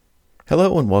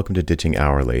Hello and welcome to Ditching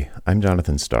Hourly. I'm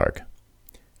Jonathan Stark.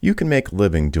 You can make a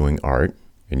living doing art,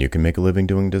 and you can make a living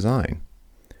doing design.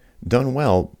 Done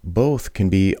well, both can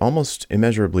be almost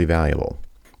immeasurably valuable,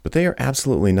 but they are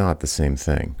absolutely not the same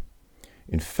thing.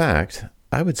 In fact,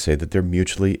 I would say that they're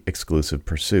mutually exclusive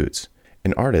pursuits.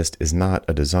 An artist is not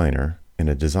a designer, and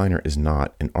a designer is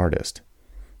not an artist.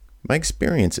 My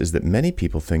experience is that many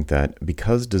people think that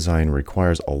because design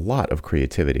requires a lot of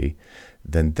creativity,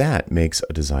 then that makes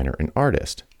a designer an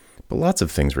artist. But lots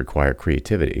of things require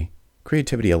creativity.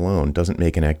 Creativity alone doesn't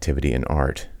make an activity an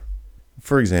art.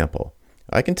 For example,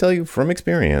 I can tell you from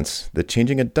experience that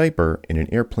changing a diaper in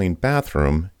an airplane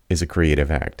bathroom is a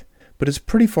creative act, but it's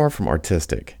pretty far from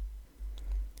artistic.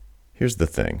 Here's the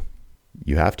thing.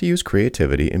 You have to use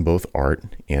creativity in both art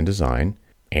and design,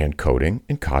 and coding,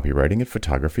 and copywriting, and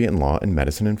photography, and law, and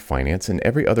medicine, and finance, and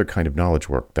every other kind of knowledge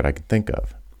work that I can think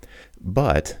of.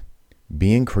 But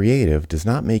being creative does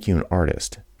not make you an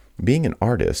artist. Being an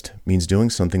artist means doing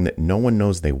something that no one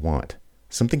knows they want,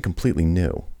 something completely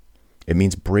new. It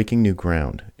means breaking new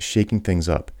ground, shaking things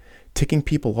up, ticking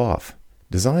people off.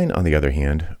 Design, on the other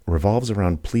hand, revolves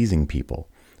around pleasing people,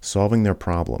 solving their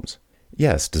problems.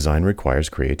 Yes, design requires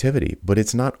creativity, but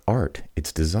it's not art,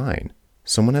 it's design.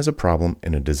 Someone has a problem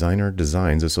and a designer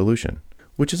designs a solution,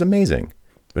 which is amazing.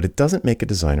 But it doesn't make a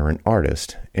designer an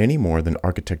artist any more than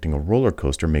architecting a roller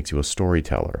coaster makes you a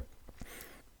storyteller.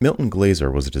 Milton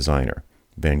Glaser was a designer.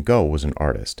 Van Gogh was an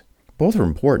artist. Both are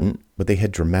important, but they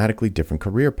had dramatically different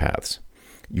career paths.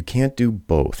 You can't do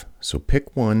both, so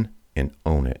pick one and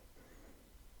own it.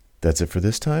 That's it for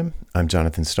this time. I'm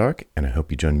Jonathan Stark, and I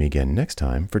hope you join me again next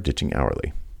time for Ditching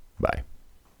Hourly. Bye.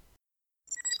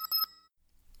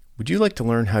 Would you like to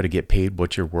learn how to get paid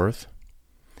what you're worth?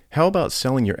 How about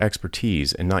selling your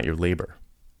expertise and not your labor?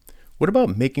 What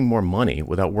about making more money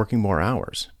without working more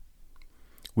hours?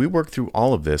 We work through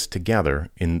all of this together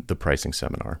in the pricing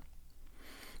seminar.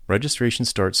 Registration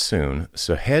starts soon,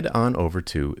 so head on over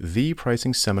to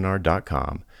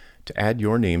thepricingseminar.com to add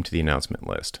your name to the announcement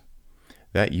list.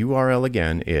 That URL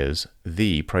again is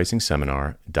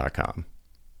thepricingseminar.com.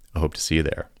 I hope to see you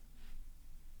there.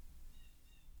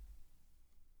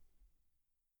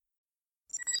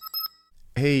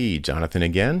 Hey, Jonathan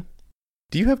again.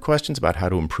 Do you have questions about how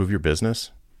to improve your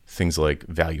business? Things like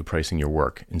value pricing your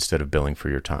work instead of billing for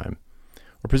your time,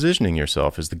 or positioning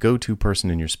yourself as the go-to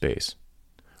person in your space,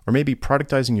 or maybe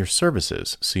productizing your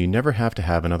services so you never have to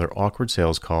have another awkward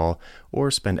sales call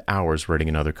or spend hours writing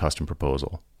another custom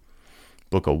proposal.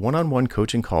 Book a one-on-one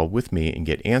coaching call with me and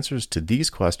get answers to these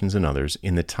questions and others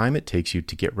in the time it takes you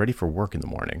to get ready for work in the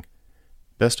morning.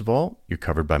 Best of all, you're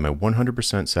covered by my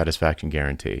 100% satisfaction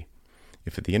guarantee.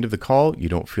 If at the end of the call you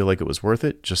don't feel like it was worth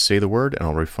it, just say the word and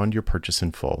I'll refund your purchase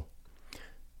in full.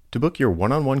 To book your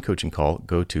one-on-one coaching call,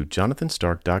 go to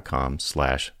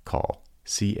jonathanstark.com/call,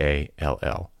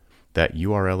 C-A-L-L. That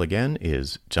URL again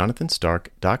is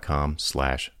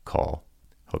jonathanstark.com/call.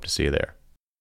 Hope to see you there.